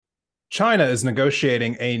China is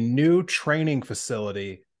negotiating a new training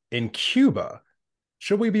facility in Cuba.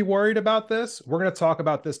 Should we be worried about this? We're going to talk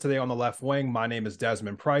about this today on the left wing. My name is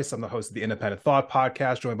Desmond Price. I'm the host of the Independent Thought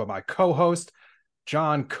Podcast, joined by my co host,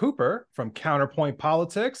 John Cooper from Counterpoint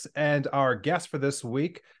Politics, and our guest for this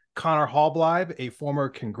week, Connor Hallbleib, a former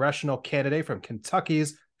congressional candidate from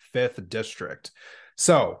Kentucky's 5th District.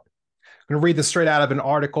 So, I'm going to read this straight out of an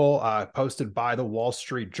article posted by the Wall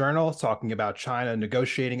Street Journal talking about China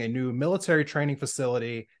negotiating a new military training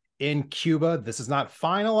facility in Cuba. This is not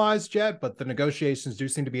finalized yet, but the negotiations do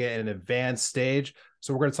seem to be at an advanced stage.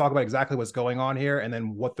 So we're going to talk about exactly what's going on here and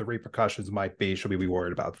then what the repercussions might be should we be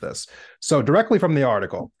worried about this. So directly from the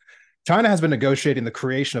article, China has been negotiating the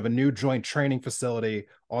creation of a new joint training facility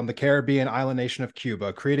on the Caribbean island nation of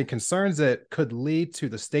Cuba, creating concerns that could lead to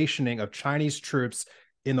the stationing of Chinese troops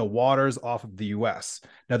in the waters off of the U.S.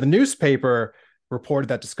 Now, the newspaper reported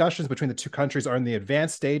that discussions between the two countries are in the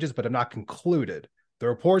advanced stages, but have not concluded. The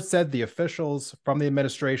report said the officials from the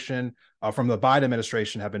administration, from the Biden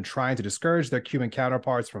administration, have been trying to discourage their Cuban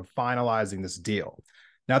counterparts from finalizing this deal.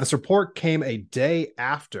 Now, this report came a day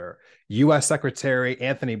after U.S. Secretary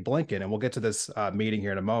Anthony Blinken, and we'll get to this meeting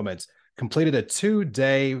here in a moment, completed a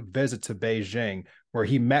 2-day visit to Beijing where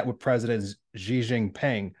he met with President Xi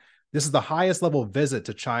Jinping. This is the highest level visit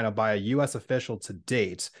to China by a U.S. official to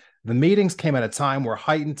date. The meetings came at a time where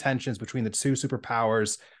heightened tensions between the two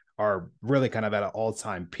superpowers are really kind of at an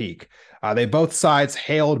all-time peak. They both sides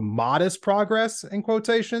hailed modest progress, in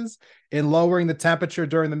quotations, in lowering the temperature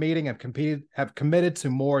during the meeting and have committed to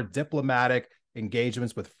more diplomatic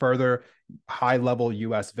engagements with further high-level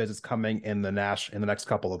U.S. visits coming in the next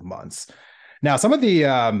couple of months. Now, some of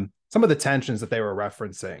the tensions that they were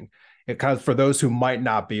referencing, it kind of, for those who might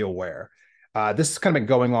not be aware, this has kind of been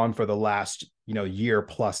going on for the last year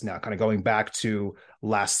plus now, kind of going back to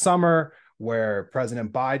last summer, where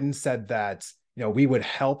President Biden said that we would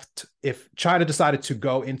help if China decided to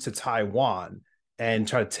go into Taiwan and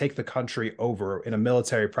try to take the country over in a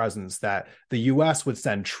military presence, that the U.S. would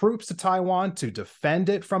send troops to Taiwan to defend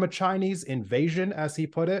it from a Chinese invasion, as he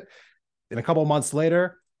put it. And a couple of months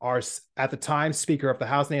later, our at the time Speaker of the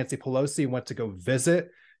House, Nancy Pelosi, went to go visit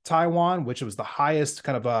Taiwan, which was the highest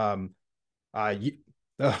kind of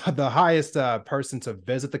the highest person to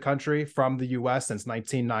visit the country from the U.S. since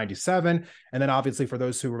 1997. And then obviously, for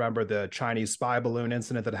those who remember the Chinese spy balloon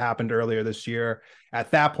incident that happened earlier this year, at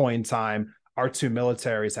that point in time, our two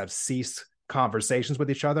militaries have ceased conversations with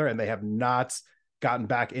each other, and they have not gotten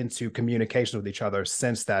back into communication with each other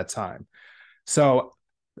since that time. So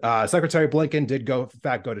Secretary Blinken did go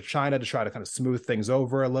to China to try to kind of smooth things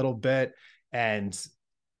over a little bit. And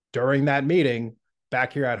during that meeting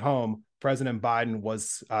back here at home, President Biden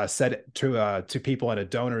was said to people at a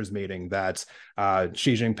donors meeting that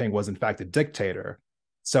Xi Jinping was in fact a dictator.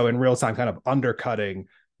 So in real time, kind of undercutting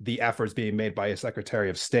the efforts being made by a Secretary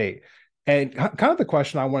of State. And kind of the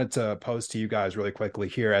question I wanted to pose to you guys really quickly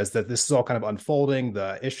here, as that this is all kind of unfolding,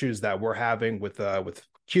 the issues that we're having with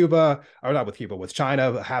Cuba, or not with Cuba, with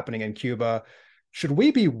China happening in Cuba. Should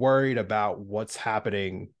we be worried about what's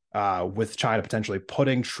happening with China potentially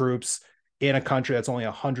putting troops in a country that's only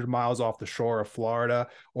 100 miles off the shore of Florida?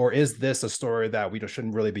 Or is this a story that we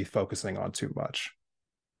shouldn't really be focusing on too much?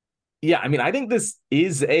 Yeah, I mean, I think this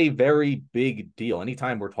is a very big deal.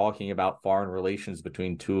 Anytime we're talking about foreign relations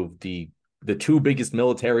between two of the two biggest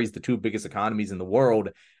militaries, the two biggest economies in the world,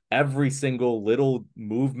 every single little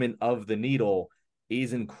movement of the needle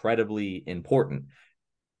is incredibly important.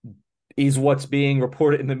 Is what's being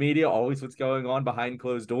reported in the media always what's going on behind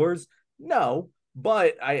closed doors? No,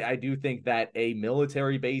 but I do think that a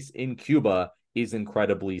military base in Cuba is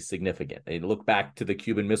incredibly significant. They look back to the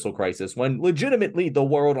Cuban Missile Crisis when legitimately the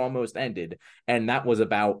world almost ended, and that was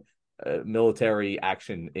about military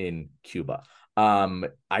action in Cuba.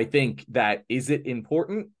 I think that is it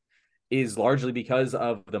important is largely because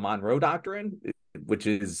of the Monroe Doctrine, which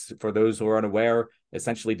is, for those who are unaware,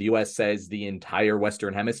 essentially the U.S. says the entire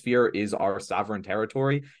Western Hemisphere is our sovereign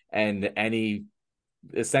territory, and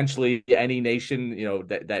essentially any nation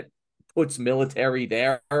that puts military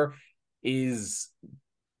there is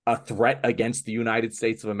a threat against the United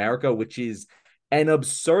States of America, which is an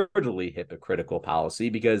absurdly hypocritical policy.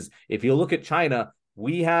 Because if you look at China,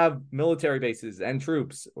 we have military bases and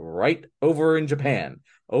troops right over in Japan,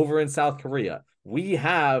 over in South Korea. We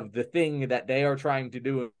have the thing that they are trying to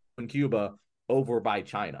do in Cuba over by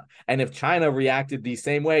China. And if China reacted the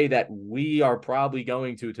same way that we are probably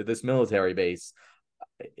going to this military base,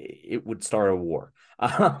 it would start a war.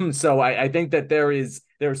 So I think that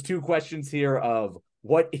there's two questions here of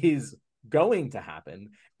what is going to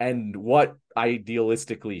happen and what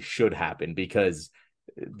idealistically should happen, because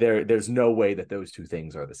there's no way that those two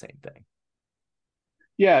things are the same thing.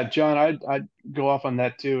 Yeah, John, I'd go off on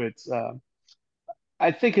that too.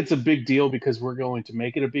 I think it's a big deal because we're going to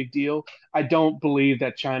make it a big deal. I don't believe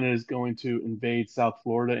that China is going to invade South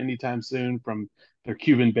Florida anytime soon from their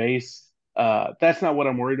Cuban base. That's not what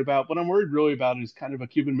I'm worried about. What I'm worried really about is kind of a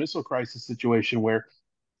Cuban Missile Crisis situation where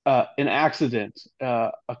an accident,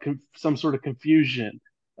 some sort of confusion,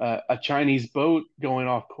 a Chinese boat going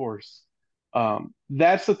off course.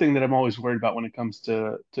 That's the thing that I'm always worried about when it comes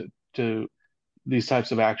to these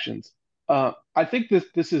types of actions. I think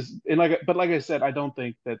this is, but like I said, I don't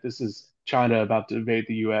think that this is China about to invade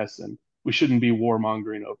the U.S. and we shouldn't be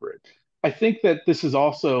warmongering over it. I think that this is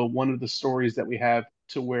also one of the stories that we have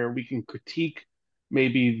to where we can critique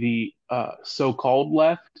maybe the so-called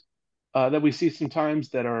left that we see sometimes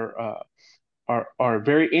that are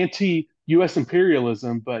very anti-U.S.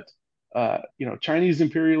 imperialism, but Chinese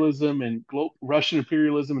imperialism and Russian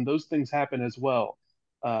imperialism and those things happen as well.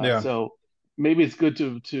 Yeah. So maybe it's good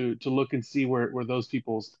to look and see where those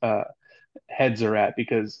people's heads are at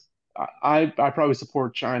because I probably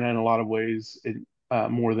support China in a lot of ways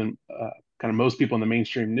more than kind of most people in the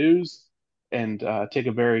mainstream news and take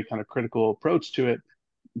a very kind of critical approach to it.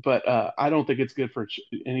 But I don't think it's good for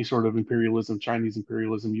any sort of imperialism, Chinese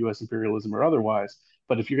imperialism, U.S. imperialism, or otherwise.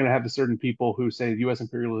 But if you're going to have the certain people who say U.S.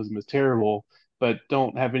 imperialism is terrible, but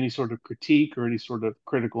don't have any sort of critique or any sort of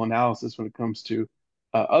critical analysis when it comes to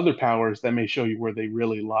other powers, that may show you where they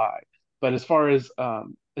really lie. But as far as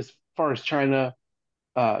China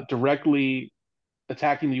directly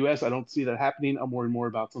attacking the U.S., I don't see that happening. I'm worried more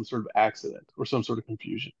about some sort of accident or some sort of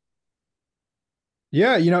confusion.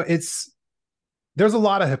 Yeah, there's a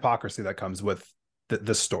lot of hypocrisy that comes with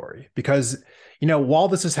the story because, while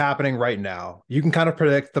this is happening right now, you can kind of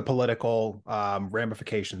predict the political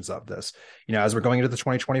ramifications of this. As we're going into the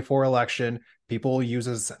 2024 election, people use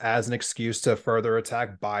this as an excuse to further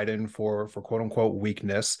attack Biden for quote unquote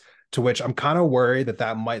weakness, to which I'm kind of worried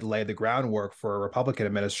that might lay the groundwork for a Republican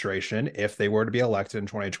administration if they were to be elected in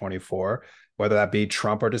 2024, whether that be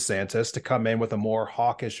Trump or DeSantis, to come in with a more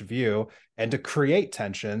hawkish view and to create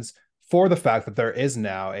tensions for the fact that there is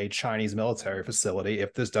now a Chinese military facility,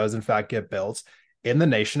 if this does in fact get built, in the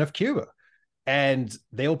nation of Cuba. And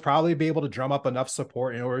they'll probably be able to drum up enough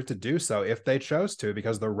support in order to do so if they chose to,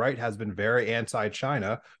 because the right has been very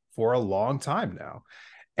anti-China for a long time now.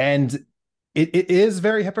 And it is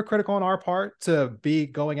very hypocritical on our part to be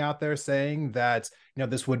going out there saying that,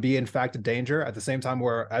 this would be in fact a danger at the same time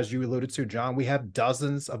where, as you alluded to, John, we have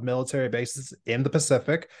dozens of military bases in the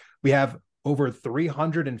Pacific. We have over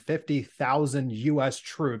 350,000 U.S.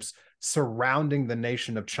 troops surrounding the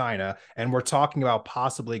nation of China. And we're talking about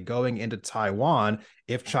possibly going into Taiwan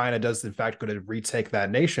if China does, in fact, go to retake that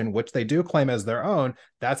nation, which they do claim as their own.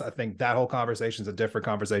 I think that whole conversation is a different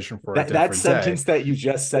conversation for a different that sentence day. that you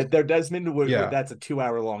just said there, Desmond, that's a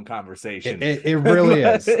 2-hour long conversation. It really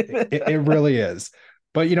is. It really is.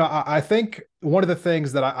 But, I think one of the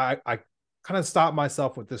things that I kind of stopped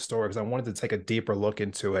myself with this story because I wanted to take a deeper look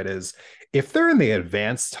into it is, if they're in the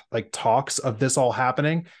advanced talks of this all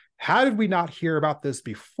happening, how did we not hear about this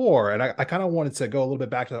before? And I kind of wanted to go a little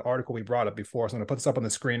bit back to the article we brought up before. So I'm going to put this up on the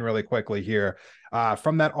screen really quickly here.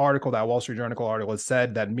 From that article, that Wall Street Journal article, it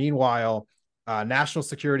said that meanwhile, National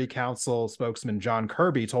Security Council spokesman John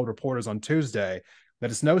Kirby told reporters on Tuesday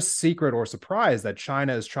that it's no secret or surprise that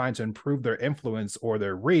China is trying to improve their influence or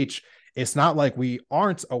their reach. It's not like we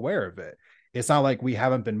aren't aware of it. It's not like we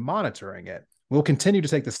haven't been monitoring it. We'll continue to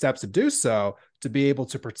take the steps to do so to be able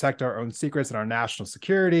to protect our own secrets and our national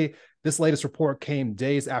security. This latest report came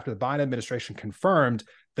days after the Biden administration confirmed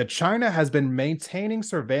that China has been maintaining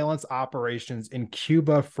surveillance operations in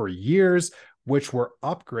Cuba for years, which were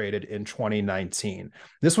upgraded in 2019.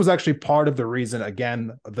 This was actually part of the reason,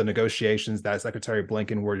 again, the negotiations that Secretary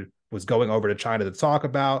Blinken was going over to China to talk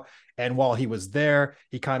about. And while he was there,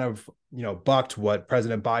 he kind of, bucked what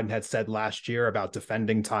President Biden had said last year about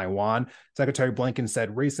defending Taiwan. Secretary Blinken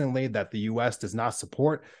said recently that the U.S. does not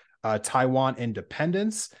support Taiwan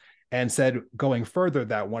independence, and said going further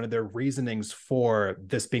that one of their reasonings for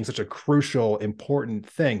this being such a crucial, important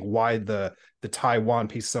thing, why the Taiwan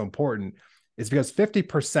piece is so important, is because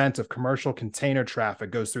 50% of commercial container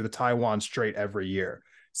traffic goes through the Taiwan Strait every year.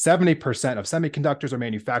 70% of semiconductors are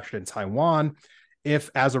manufactured in Taiwan.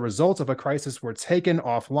 If, as a result of a crisis, were taken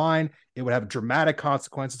offline, it would have dramatic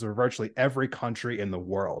consequences for virtually every country in the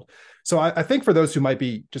world. So I think for those who might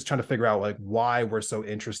be just trying to figure out why we're so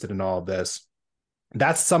interested in all of this,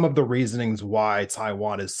 that's some of the reasonings why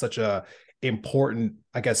Taiwan is such a important,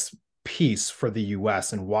 I guess, piece for the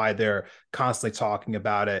US and why they're constantly talking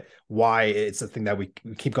about it, why it's a thing that we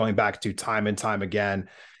keep going back to time and time again.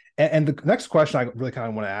 And the next question I really kind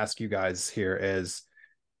of want to ask you guys here is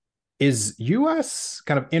US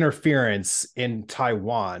kind of interference in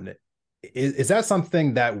Taiwan, is that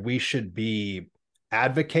something that we should be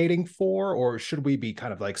advocating for, or should we be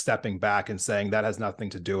kind of like stepping back and saying that has nothing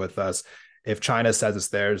to do with us? If China says it's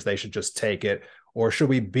theirs, they should just take it. Or should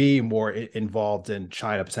we be more involved in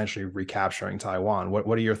China potentially recapturing Taiwan? What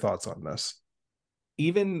are your thoughts on this?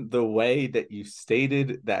 Even the way that you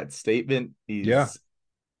stated that statement is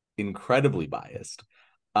incredibly biased.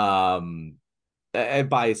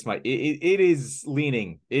 Bias might it is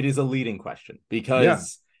a leading question,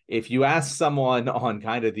 because if you ask someone on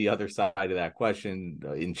kind of the other side of that question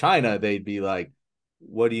in China, they'd be like,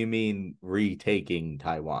 what do you mean retaking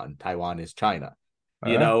Taiwan? Taiwan is China,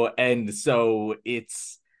 and so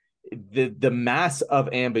it's the mass of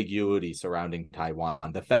ambiguity surrounding Taiwan,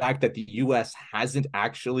 the fact that the US hasn't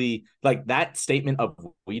actually, like, that statement of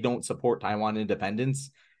we don't support Taiwan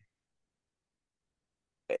independence,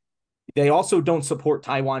 they also don't support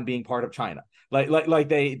Taiwan being part of China.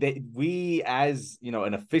 We, as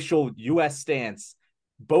an official US stance,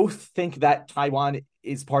 both think that Taiwan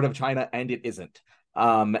is part of China and it isn't.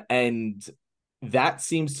 And that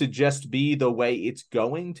seems to just be the way it's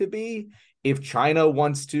going to be. If China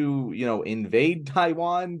wants to, invade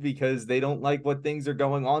Taiwan because they don't like what things are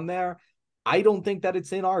going on there, I don't think that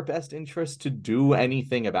it's in our best interest to do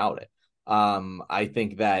anything about it. I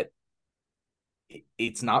think that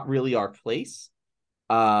it's not really our place.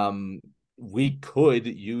 We could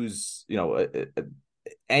use,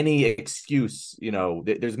 any excuse,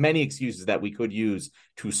 there's many excuses that we could use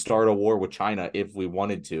to start a war with China if we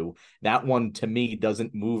wanted to. That one, to me,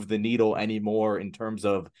 doesn't move the needle anymore in terms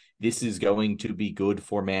of this is going to be good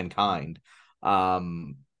for mankind.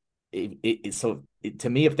 To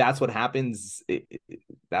me, if that's what happens,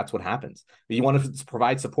 that's what happens. You want to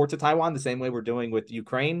provide support to Taiwan the same way we're doing with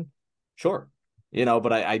Ukraine? Sure.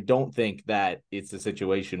 But I don't think that it's a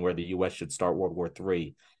situation where the U.S. should start World War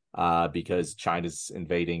III because China's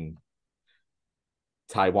invading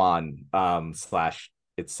Taiwan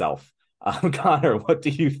 / itself. Connor, what do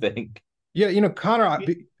you think? Yeah, Connor,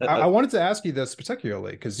 I wanted to ask you this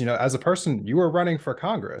particularly because, as a person, you were running for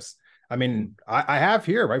Congress. I mean, I have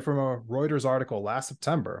here, right, from a Reuters article last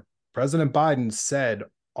September, President Biden said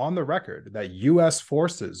on the record that U.S.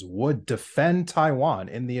 forces would defend Taiwan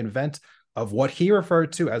in the event of what he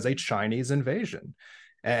referred to as a Chinese invasion.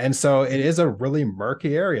 And so it is a really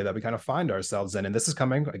murky area that we kind of find ourselves in. And this is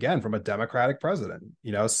coming, again, from a Democratic president,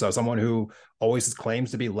 so someone who always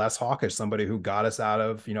claims to be less hawkish, somebody who got us out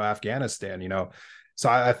of, Afghanistan, So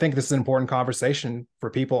I think this is an important conversation for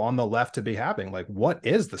people on the left to be having. Like, what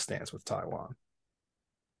is the stance with Taiwan?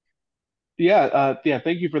 Yeah,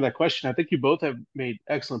 thank you for that question. I think you both have made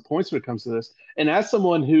excellent points when it comes to this. And as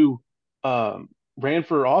someone who ran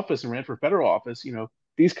for office and ran for federal office,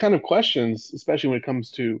 these kind of questions, especially when it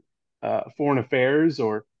comes to foreign affairs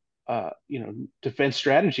or defense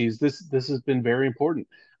strategies, this has been very important.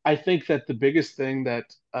 I think that the biggest thing that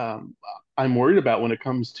I'm worried about when it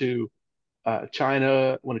comes to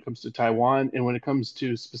China, when it comes to Taiwan, and when it comes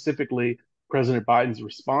to specifically President Biden's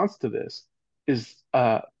response to this is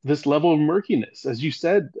this level of murkiness. As you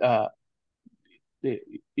said,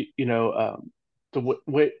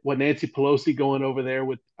 what Nancy Pelosi going over there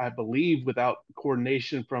with, I believe, without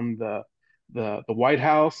coordination from the White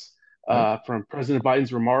House, from President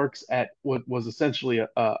Biden's remarks at what was essentially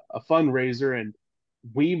a fundraiser, and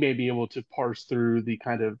we may be able to parse through the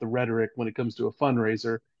kind of the rhetoric when it comes to a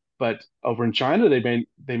fundraiser, but over in China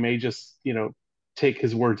they may just take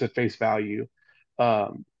his words at face value.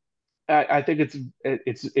 I think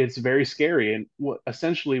it's very scary, and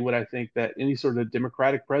essentially what I think that any sort of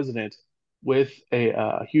Democratic president with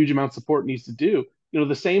a huge amount of support needs to do.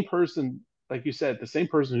 The same person, like you said, the same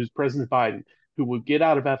person who's President Biden, who would get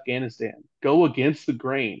out of Afghanistan, go against the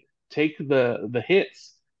grain, take the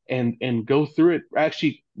hits, and go through it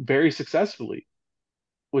actually very successfully,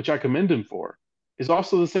 which I commend him for, is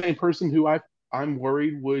also the same person who I'm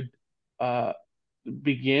worried would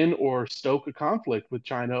begin or stoke a conflict with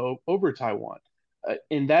China over Taiwan.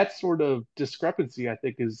 And that sort of discrepancy, I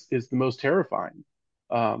think, is the most terrifying.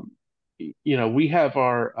 We have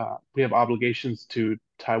we have obligations to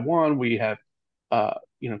Taiwan. We have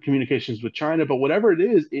communications with China, but whatever it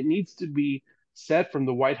is, it needs to be set from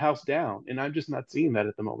the White House down. And I'm just not seeing that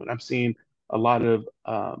at the moment. I'm seeing a lot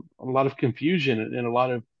of confusion and a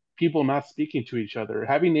lot of people not speaking to each other.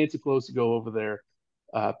 Having Nancy Pelosi go over there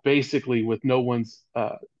basically with no one's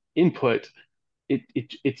input,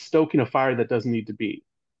 it's stoking a fire that doesn't need to be.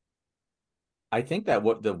 I think that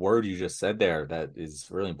what the word you just said there that is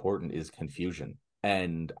really important is confusion.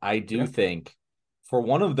 And I do Yeah. think for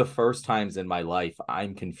one of the first times in my life,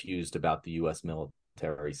 I'm confused about the US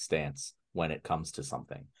military stance when it comes to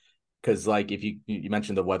something. Because like if you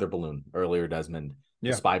mentioned the weather balloon earlier, Desmond, the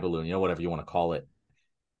Yeah. spy balloon, whatever you want to call it.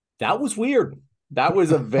 That was weird. That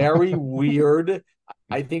was a very weird.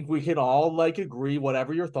 I think we can all like agree,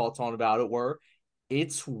 whatever your thoughts on about it were.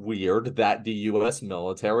 It's weird that the US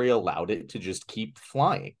military allowed it to just keep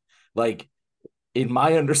flying. Like, in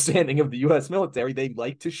my understanding of the US military, they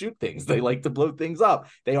like to shoot things, they like to blow things up.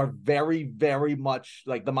 They are very, very much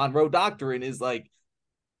like the Monroe Doctrine is like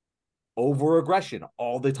over aggression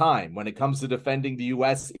all the time. When it comes to defending the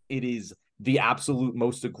US, it is the absolute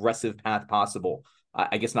most aggressive path possible.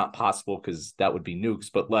 I guess not possible because that would be nukes,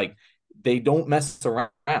 but like they don't mess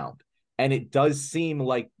around. And it does seem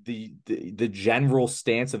like the general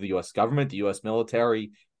stance of the US government, the US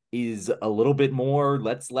military, is a little bit more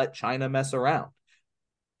let's let China mess around.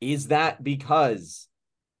 Is that because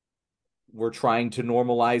we're trying to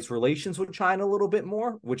normalize relations with China a little bit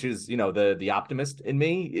more, which is, the optimist in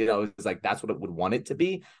me, is like that's what it would want it to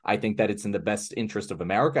be. I think that it's in the best interest of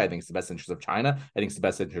America. I think it's the best interest of China. I think it's the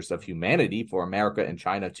best interest of humanity for America and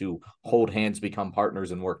China to hold hands, become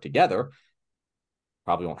partners, and work together.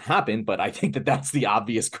 Probably won't happen, but I think that that's the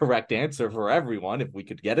obvious correct answer for everyone if we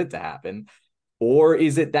could get it to happen. Or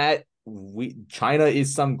is it that China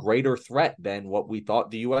is some greater threat than what we thought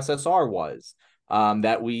the USSR was?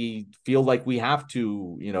 That we feel like we have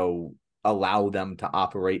to, allow them to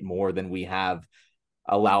operate more than we have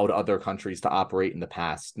allowed other countries to operate in the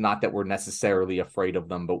past. Not that we're necessarily afraid of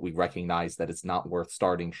them, but we recognize that it's not worth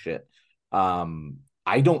starting shit.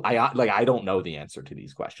 I don't know the answer to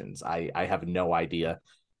these questions. I have no idea.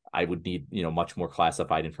 I would need, much more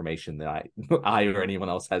classified information than I or anyone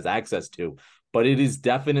else has access to. But it is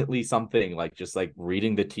definitely something like just like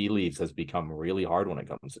reading the tea leaves has become really hard when it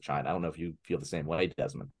comes to China. I don't know if you feel the same way,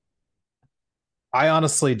 Desmond. I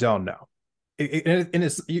honestly don't know.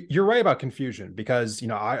 You're right about confusion because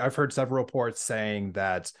I've heard several reports saying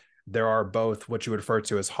that there are both what you would refer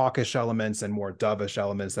to as hawkish elements and more dovish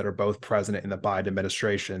elements that are both present in the Biden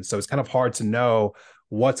administration. So it's kind of hard to know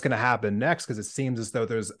what's going to happen next because it seems as though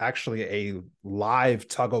there's actually a live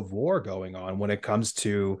tug of war going on when it comes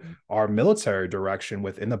to our military direction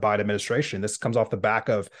within the Biden administration. This comes off the back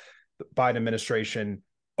of the Biden administration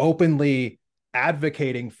openly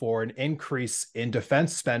advocating for an increase in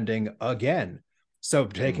defense spending again. So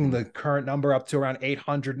taking the current number up to around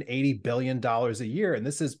 $880 billion a year. And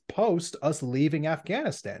this is post us leaving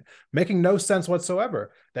Afghanistan, making no sense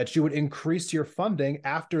whatsoever that you would increase your funding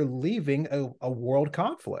after leaving a world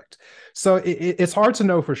conflict. So it's hard to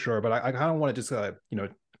know for sure, but I kind of want to just, kind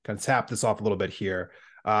of tap this off a little bit here.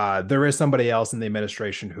 There is somebody else in the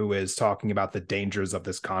administration who is talking about the dangers of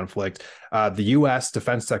this conflict. The U.S.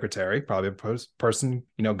 Defense Secretary, probably a person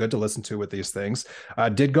good to listen to with these things,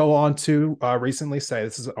 did go on to recently say,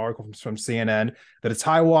 this is an article from CNN, that a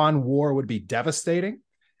Taiwan war would be devastating,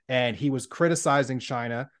 and he was criticizing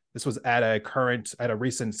China. This was at a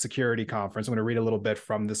recent security conference. I'm going to read a little bit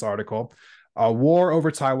from this article. A war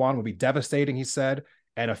over Taiwan would be devastating, he said,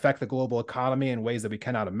 and affect the global economy in ways that we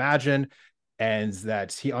cannot imagine. And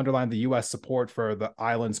that he underlined the U.S. support for the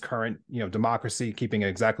island's current, democracy, keeping it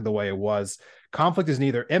exactly the way it was. Conflict is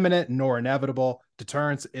neither imminent nor inevitable.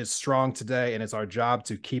 Deterrence is strong today, and it's our job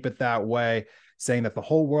to keep it that way, saying that the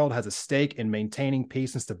whole world has a stake in maintaining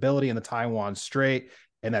peace and stability in the Taiwan Strait,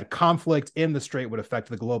 and that conflict in the Strait would affect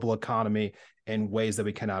the global economy in ways that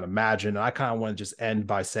we cannot imagine. And I kind of want to just end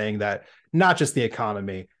by saying that not just the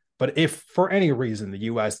economy, but if for any reason the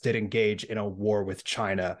U.S. did engage in a war with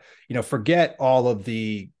China, forget all of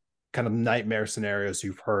the kind of nightmare scenarios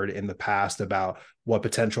you've heard in the past about what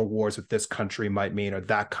potential wars with this country might mean or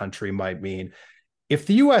that country might mean. If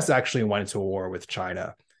the U.S. actually went into a war with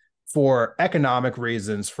China for economic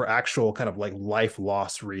reasons, for actual kind of like life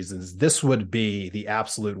loss reasons, this would be the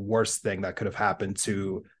absolute worst thing that could have happened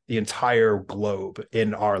to the entire globe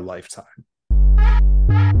in our lifetime.